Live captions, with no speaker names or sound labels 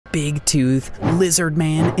big tooth, lizard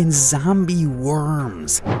man, and zombie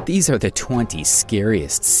worms. These are the 20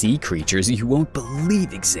 scariest sea creatures you won't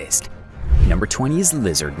believe exist. Number 20 is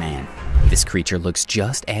lizard man. This creature looks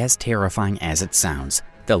just as terrifying as it sounds.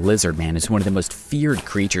 The lizard man is one of the most feared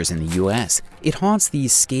creatures in the US. It haunts the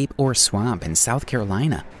Escape or Swamp in South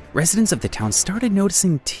Carolina. Residents of the town started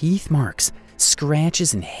noticing teeth marks,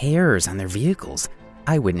 scratches, and hairs on their vehicles.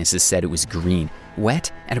 Eyewitnesses said it was green,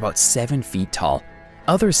 wet, and about 7 feet tall.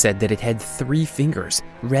 Others said that it had 3 fingers,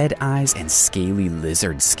 red eyes, and scaly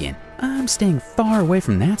lizard skin. I'm staying far away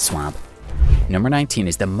from that swamp. Number 19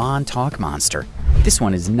 is the Montauk Monster. This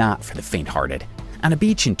one is not for the faint-hearted. On a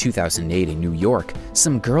beach in 2008 in New York,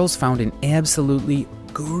 some girls found an absolutely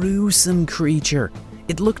gruesome creature.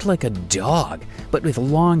 It looked like a dog, but with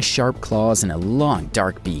long, sharp claws and a long,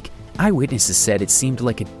 dark beak. Eyewitnesses said it seemed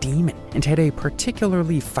like a demon and had a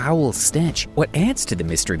particularly foul stench. What adds to the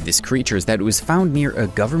mystery of this creature is that it was found near a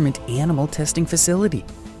government animal testing facility.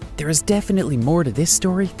 There is definitely more to this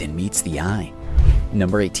story than meets the eye.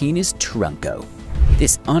 Number 18 is Trunco.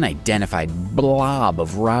 This unidentified blob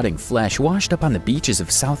of rotting flesh washed up on the beaches of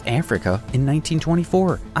South Africa in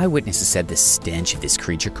 1924. Eyewitnesses said the stench of this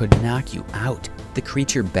creature could knock you out. The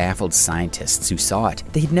creature baffled scientists who saw it.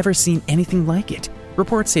 They had never seen anything like it.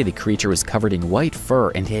 Reports say the creature was covered in white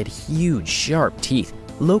fur and had huge, sharp teeth.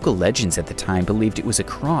 Local legends at the time believed it was a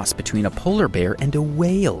cross between a polar bear and a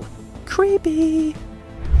whale. Creepy!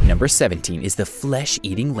 Number 17 is the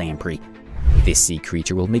flesh-eating lamprey. This sea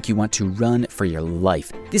creature will make you want to run for your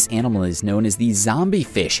life. This animal is known as the zombie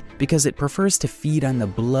fish because it prefers to feed on the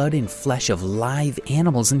blood and flesh of live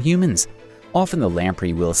animals and humans. Often the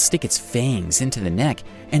lamprey will stick its fangs into the neck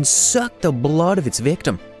and suck the blood of its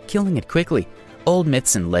victim, killing it quickly. Old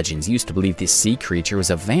myths and legends used to believe this sea creature was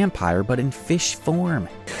a vampire but in fish form.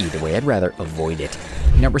 Either way, I'd rather avoid it.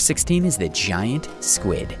 Number 16 is the giant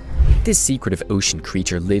squid. This secretive ocean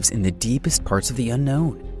creature lives in the deepest parts of the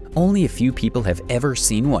unknown. Only a few people have ever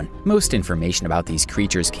seen one. Most information about these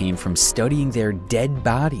creatures came from studying their dead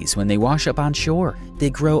bodies when they wash up on shore. They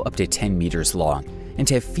grow up to 10 meters long and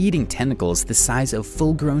have feeding tentacles the size of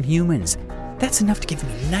full-grown humans. That's enough to give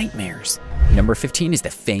me nightmares. Number 15 is the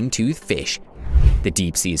fang-toothed fish. The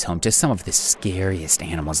deep sea is home to some of the scariest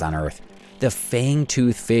animals on Earth. The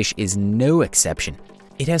fang-toothed fish is no exception.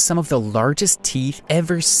 It has some of the largest teeth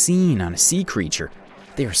ever seen on a sea creature.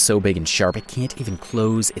 They are so big and sharp it can't even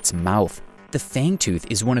close its mouth. The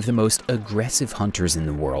fangtooth is one of the most aggressive hunters in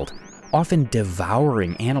the world, often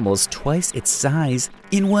devouring animals twice its size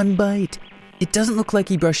in one bite. It doesn't look like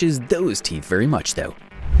he brushes those teeth very much though.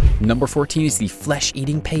 Number 14 is the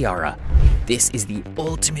flesh-eating payara. This is the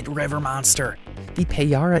ultimate river monster. The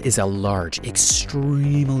payara is a large,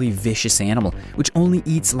 extremely vicious animal which only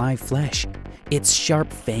eats live flesh. Its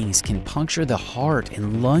sharp fangs can puncture the heart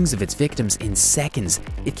and lungs of its victims in seconds.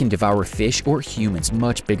 It can devour fish or humans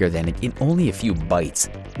much bigger than it in only a few bites.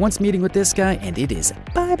 Once meeting with this guy, and it is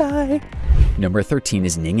bye-bye. Number 13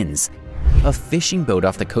 is Ningens. A fishing boat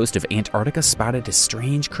off the coast of Antarctica spotted a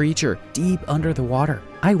strange creature deep under the water.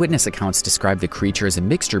 Eyewitness accounts describe the creature as a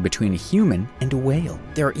mixture between a human and a whale.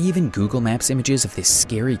 There are even Google Maps images of this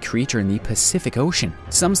scary creature in the Pacific Ocean.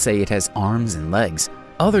 Some say it has arms and legs.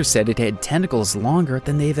 Others said it had tentacles longer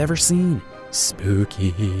than they've ever seen.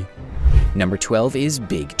 Spooky. Number 12 is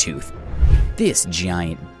Big Tooth. This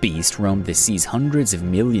giant beast roamed the seas hundreds of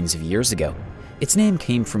millions of years ago. Its name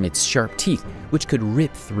came from its sharp teeth, which could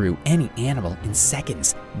rip through any animal in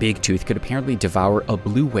seconds. Big Tooth could apparently devour a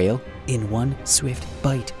blue whale in one swift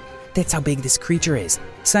bite. That's how big this creature is.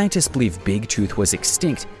 Scientists believe Big Tooth was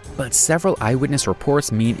extinct, but several eyewitness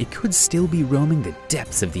reports mean it could still be roaming the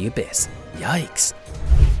depths of the abyss. Yikes.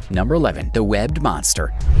 Number 11, the webbed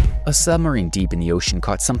monster. A submarine deep in the ocean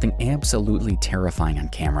caught something absolutely terrifying on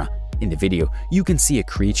camera. In the video, you can see a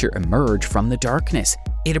creature emerge from the darkness.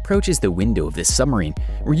 It approaches the window of the submarine,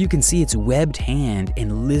 where you can see its webbed hand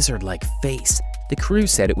and lizard-like face. The crew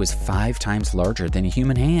said it was 5 times larger than a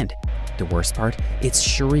human hand. The worst part, its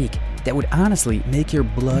shriek that would honestly make your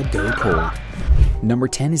blood go cold. Number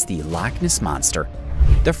 10 is the Loch Ness Monster.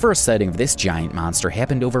 The first sighting of this giant monster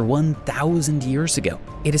happened over 1,000 years ago.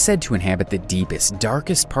 It is said to inhabit the deepest,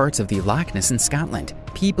 darkest parts of the Loch Ness in Scotland.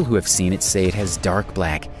 People who have seen it say it has dark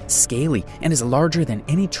black, scaly, and is larger than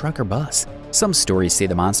any truck or bus. Some stories say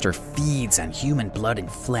the monster feeds on human blood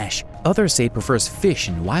and flesh. Others say it prefers fish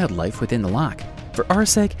and wildlife within the loch. For our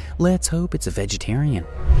sake, let's hope it's a vegetarian.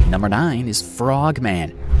 Number 9 is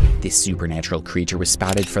Frogman. This supernatural creature was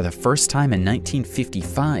spotted for the first time in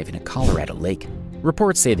 1955 in a Colorado lake.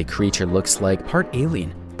 Reports say the creature looks like part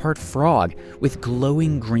alien, part frog, with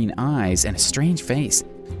glowing green eyes and a strange face.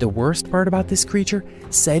 The worst part about this creature?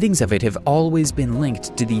 Sightings of it have always been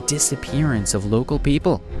linked to the disappearance of local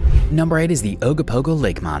people. Number 8 is the Ogopogo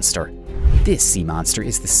Lake Monster. This sea monster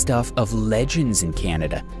is the stuff of legends in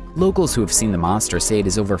Canada. Locals who have seen the monster say it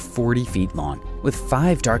is over 40 feet long, with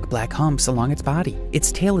 5 dark black humps along its body.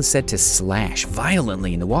 Its tail is said to slash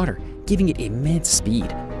violently in the water, giving it immense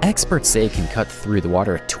speed. Experts say it can cut through the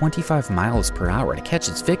water at 25 miles per hour to catch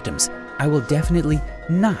its victims. I will definitely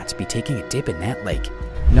not be taking a dip in that lake.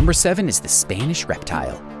 Number 7 is the Spanish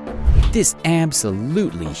reptile. This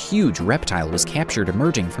absolutely huge reptile was captured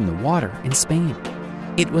emerging from the water in Spain.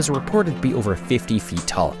 It was reported to be over 50 feet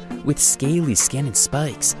tall, with scaly skin and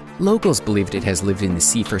spikes. Locals believed it has lived in the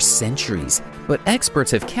sea for centuries, but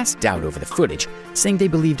experts have cast doubt over the footage, saying they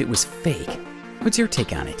believed it was fake. What's your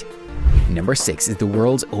take on it? Number 6 is the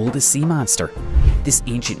world's oldest sea monster. This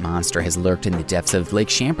ancient monster has lurked in the depths of Lake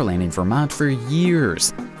Champlain in Vermont for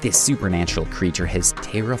years. This supernatural creature has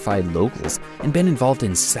terrified locals and been involved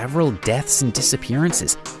in several deaths and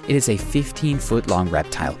disappearances. It is a 15-foot-long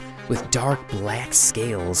reptile with dark black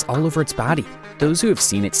scales all over its body. Those who have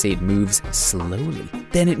seen it say it moves slowly,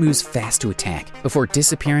 then it moves fast to attack, before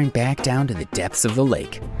disappearing back down to the depths of the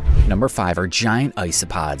lake. Number 5 are giant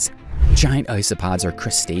isopods. Giant isopods are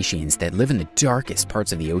crustaceans that live in the darkest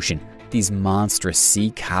parts of the ocean. These monstrous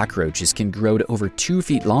sea cockroaches can grow to over 2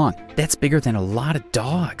 feet long. That's bigger than a lot of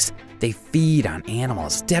dogs. They feed on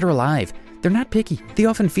animals, dead or alive. They're not picky. They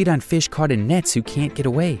often feed on fish caught in nets who can't get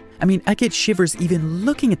away. I mean, I get shivers even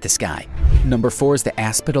looking at this guy. Number 4 is the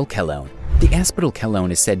Aspidal Kelowna. The Aspidal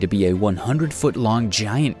Kelowna is said to be a 100-foot-long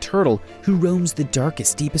giant turtle who roams the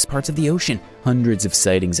darkest, deepest parts of the ocean. Hundreds of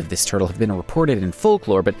sightings of this turtle have been reported in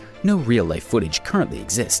folklore, but no real-life footage currently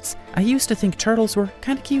exists. I used to think turtles were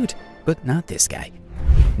kind of cute, but not this guy.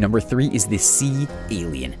 Number 3 is the sea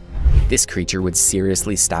alien. This creature would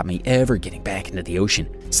seriously stop me ever getting back into the ocean.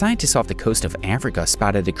 Scientists off the coast of Africa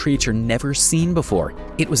spotted a creature never seen before.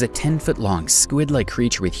 It was a 10-foot-long squid-like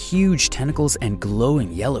creature with huge tentacles and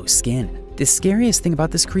glowing yellow skin. The scariest thing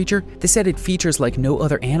about this creature, they said it features like no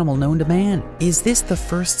other animal known to man. Is this the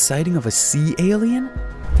first sighting of a sea alien?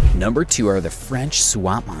 Number 2 are the French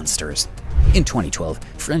swamp monsters. In 2012,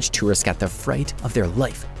 French tourists got the fright of their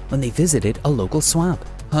life when they visited a local swamp.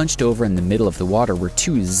 Hunched over in the middle of the water were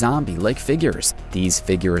 2 zombie-like figures. These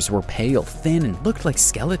figures were pale, thin, and looked like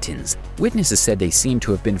skeletons. Witnesses said they seemed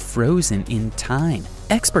to have been frozen in time.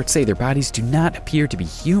 Experts say their bodies do not appear to be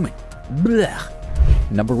human. Blech.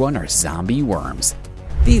 Number 1 are zombie worms.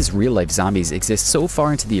 These real-life zombies exist so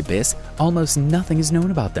far into the abyss, almost nothing is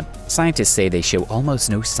known about them. Scientists say they show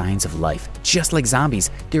almost no signs of life. Just like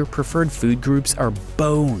zombies, their preferred food groups are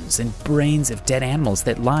bones and brains of dead animals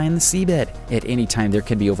that lie in the seabed. At any time, there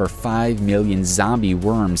can be over 5 million zombie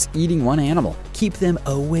worms eating one animal. Keep them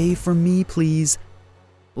away from me, please.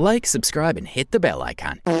 Like, subscribe, and hit the bell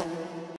icon.